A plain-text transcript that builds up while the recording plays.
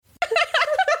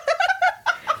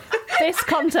This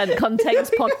content contains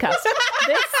podcast.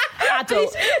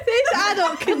 This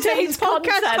adult contains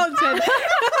podcast content.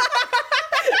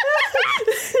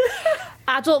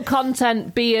 Adult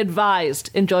content, be advised.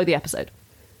 Enjoy the episode.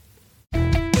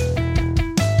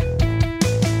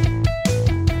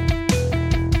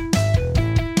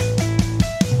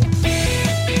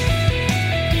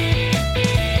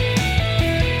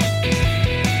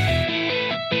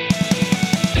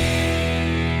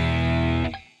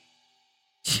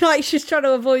 Like she's trying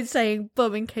to avoid saying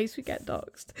bum in case we get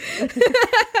doxxed.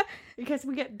 In case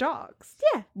we get doxxed.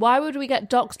 Yeah. Why would we get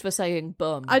doxxed for saying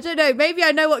bum? I don't know. Maybe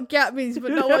I know what get means,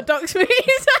 but not what dox means.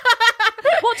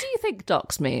 What do you think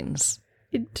dox means?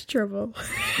 Into trouble.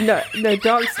 No,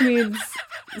 doxxed means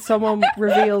someone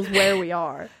reveals where we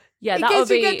are. Yeah, In that case would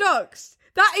be. we get doxxed.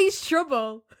 That is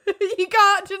trouble. You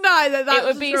can't deny that that's It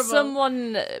would be trouble.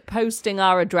 someone posting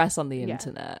our address on the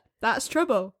internet. That's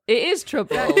trouble. It is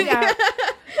trouble. Yeah.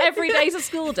 Every day's a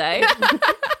school day.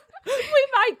 We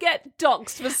might get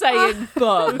doxxed for saying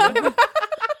bum.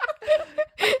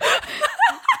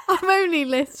 I'm only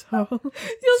little.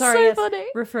 You're Sorry, so yes, funny.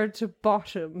 referred to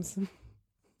bottoms.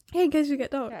 Yeah, in case we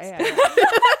get doxxed. Yeah.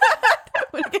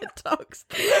 We'll get doxxed.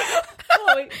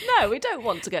 No, we don't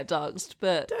want to get doxxed,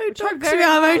 but Don't tried dox very me,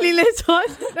 I'm hard. only little. I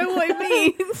don't know what it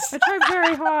means. I tried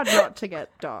very hard not to get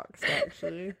doxxed,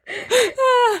 actually.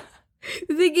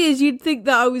 The thing is, you'd think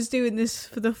that I was doing this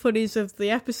for the funnies of the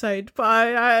episode, but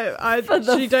I For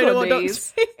the actually don't know what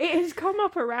funnies. dox means. It has come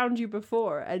up around you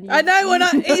before, and I know,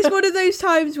 it's one of those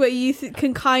times where you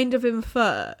can kind of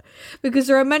infer, because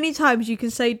there are many times you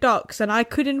can say dox, and I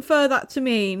could infer that to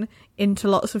mean into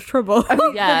lots of trouble.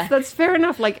 yeah. that's fair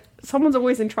enough. Like, someone's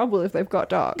always in trouble if they've got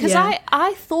doxxed. Because Yeah.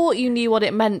 I thought you knew what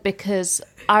it meant, because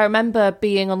I remember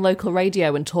being on local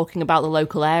radio and talking about the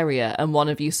local area, and one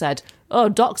of you said, "Oh,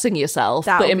 doxing yourself,"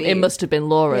 That but would it be- must have been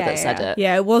Laura Yeah, that said yeah. it.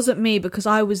 Yeah, it wasn't me because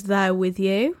I was there with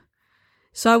you.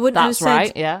 So I wouldn't That's have said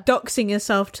right, yeah. doxing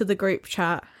yourself to the group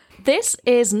chat. This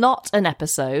is not an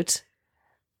episode.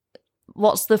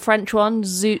 What's the French one?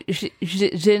 Je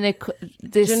ne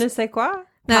sais quoi?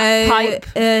 No, pipe.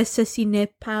 Ceci n'est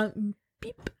pas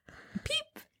pipe.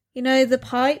 Pipe. You know the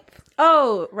pipe?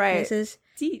 Oh, right. This is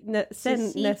Si, ce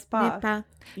Ceci n'est pas. pas.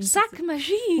 Sac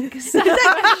magique.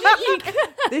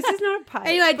 This is not a pipe.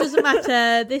 Anyway, it doesn't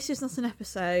matter. This is not an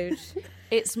episode.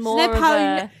 It's Ce more n'est of pas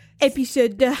a... un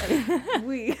épisode.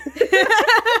 We.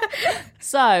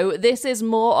 So this is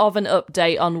more of an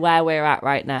update on where we're at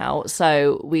right now.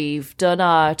 So we've done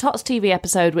our Tots TV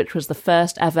episode, which was the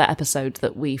first ever episode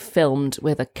that we filmed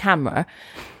with a camera.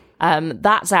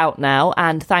 That's out now,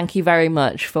 and thank you very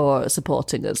much for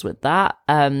supporting us with that.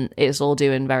 It's all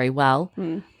doing very well.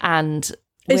 And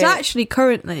It's we're- actually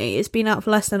currently, it's been out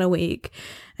for less than a week,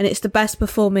 and it's the best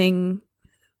performing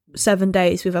 7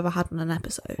 days we've ever had on an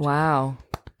episode. Wow.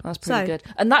 That's pretty So, good.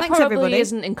 And that thanks, probably everybody.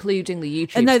 isn't including the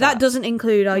YouTube And no, that stats. doesn't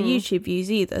include our YouTube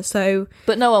views either, so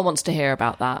But no one wants to hear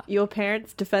about that. Your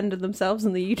parents defended themselves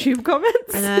in the YouTube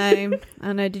comments.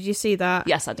 I know, did you see that?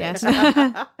 Yes, I did.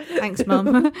 Thanks,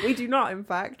 Mum. We do not, in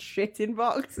fact, shit in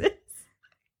boxes.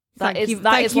 That is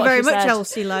Thank you what very she much, said.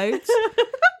 Elsie Loads.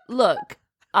 Look,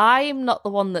 I'm not the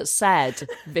one that said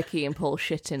Vicky and Paul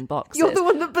shit in boxes. You're the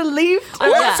one that believed.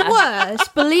 What's Yeah. worse,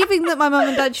 believing that my mum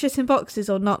and dad shit in boxes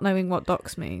or not knowing what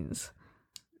dox means?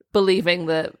 Believing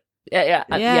that Yeah.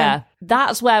 yeah,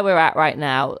 that's where we're at right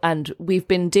now, and we've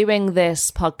been doing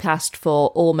this podcast for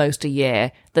almost a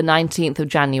year. The 19th of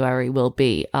January will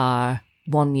be our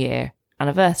 1 year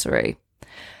anniversary,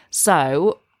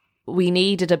 so we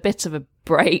needed a bit of a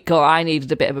break, or I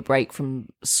needed a bit of a break from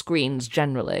screens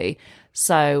generally.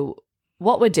 So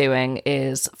what we're doing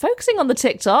is focusing on the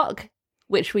TikTok,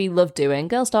 which we love doing,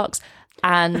 Girl Stocks,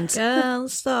 and Girl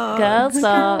stocks. Girl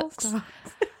Stocks.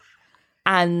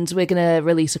 And we're going to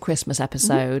release a Christmas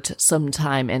episode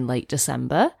sometime in late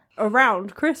December.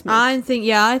 Around Christmas.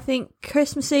 I think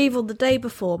Christmas Eve or the day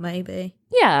before, maybe.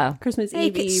 Yeah. Christmas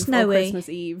Make Eve, it Eve or snowy. Christmas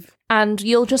Eve. And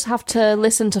you'll just have to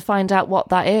listen to find out what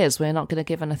that is. We're not going to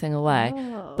give anything away.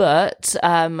 Oh. But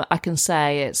I can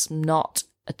say it's not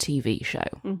a TV show.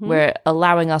 We're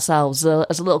allowing ourselves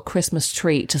as a little Christmas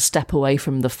treat to step away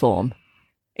from the form.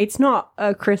 It's not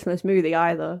a Christmas movie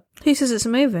either. Who says it's a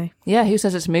movie? Yeah, who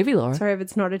says it's a movie, Laura? Sorry if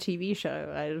it's not a TV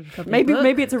show. Maybe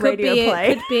it's a Could radio be,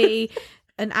 play. It could be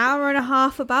an hour and a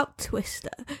half about Twister.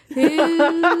 Who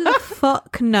the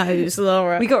fuck knows,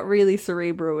 Laura? We got really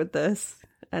cerebral with this,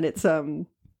 and it's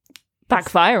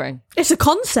Backfiring. It's a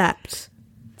concept.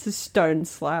 it's a stone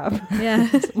slab. Yeah.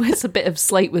 It's a bit of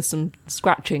slate with some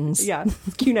scratchings. Yeah,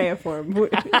 it's cuneiform.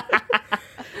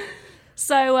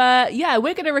 So,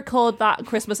 we're going to record that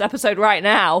Christmas episode right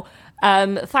now.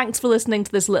 Thanks for listening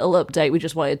to this little update. We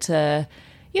just wanted to,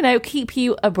 keep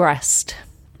you abreast.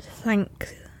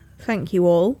 Thank you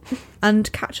all,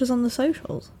 and catch us on the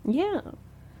socials. Yeah.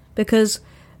 Because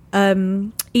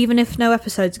even if no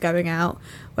episodes are going out,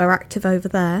 we're active over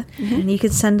there, and you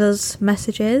can send us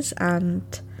messages.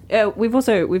 And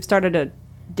We've started a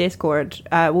Discord.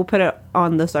 We'll put it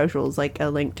on the socials, like a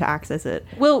link to access it.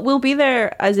 We'll be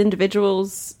there as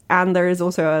individuals, and there is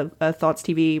also a Thoughts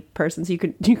TV person, so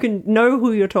you can know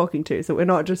who you're talking to. So we're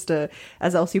not just as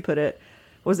Elsie put it.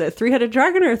 Was it a 3-headed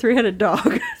dragon or a 3-headed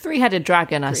dog? 3-headed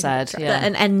dragon, I said. Yeah.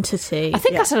 an entity. I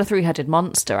think I said a 3-headed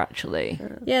monster, actually.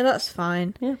 Yeah, that's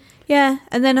fine. Yeah.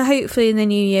 And then hopefully in the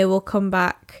new year we'll come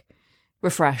back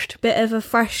Refreshed. bit of a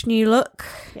fresh new look.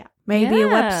 Yeah. Maybe a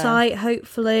Yeah. website,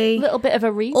 hopefully. A little bit of a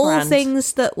rebrand. All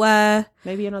things that we're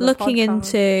Maybe another looking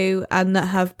podcast. into and that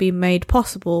have been made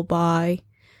possible by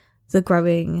the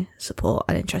growing support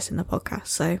and interest in the podcast.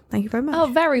 So thank you very much. Oh,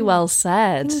 very well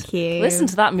said. Thank you. Listen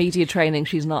to that media training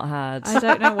she's not had. I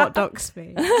don't know what docs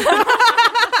mean.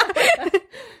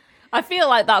 I feel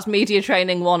like that's media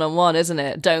training 101, isn't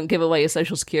it? Don't give away your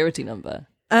social security number.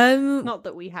 Not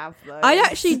that we have, though. I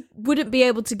actually wouldn't be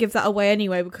able to give that away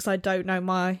anyway because I don't know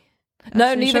my...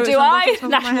 No, neither insurance do number I. off the top of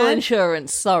my National head.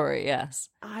 insurance. Sorry, yes.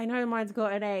 I know mine's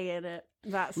got an A in it.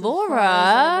 That's as Laura. far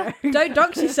as I know. Don't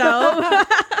dox yourself.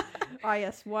 Ah,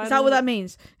 yes. One. Is that what that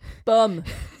means? Bum.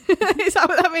 Is that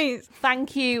what that means?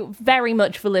 Thank you very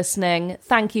much for listening.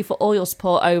 Thank you for all your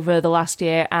support over the last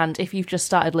year. And if you've just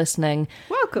started listening,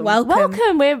 Welcome.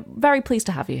 welcome. We're very pleased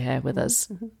to have you here with us.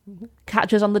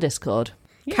 Catch us on the Discord.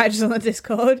 Catch us on the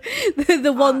Discord.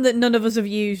 the one that none of us have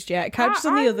used yet. Catch us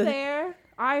on the other. There.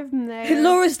 I'm there.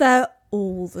 Laura's there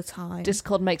all the time.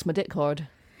 Discord makes my dick cord.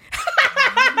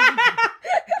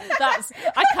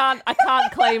 I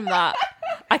can't claim that.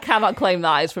 I cannot claim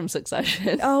that it's from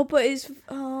Succession. Oh, but it's...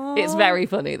 It's very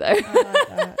funny though.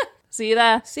 See you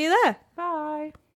there. See you there. Bye.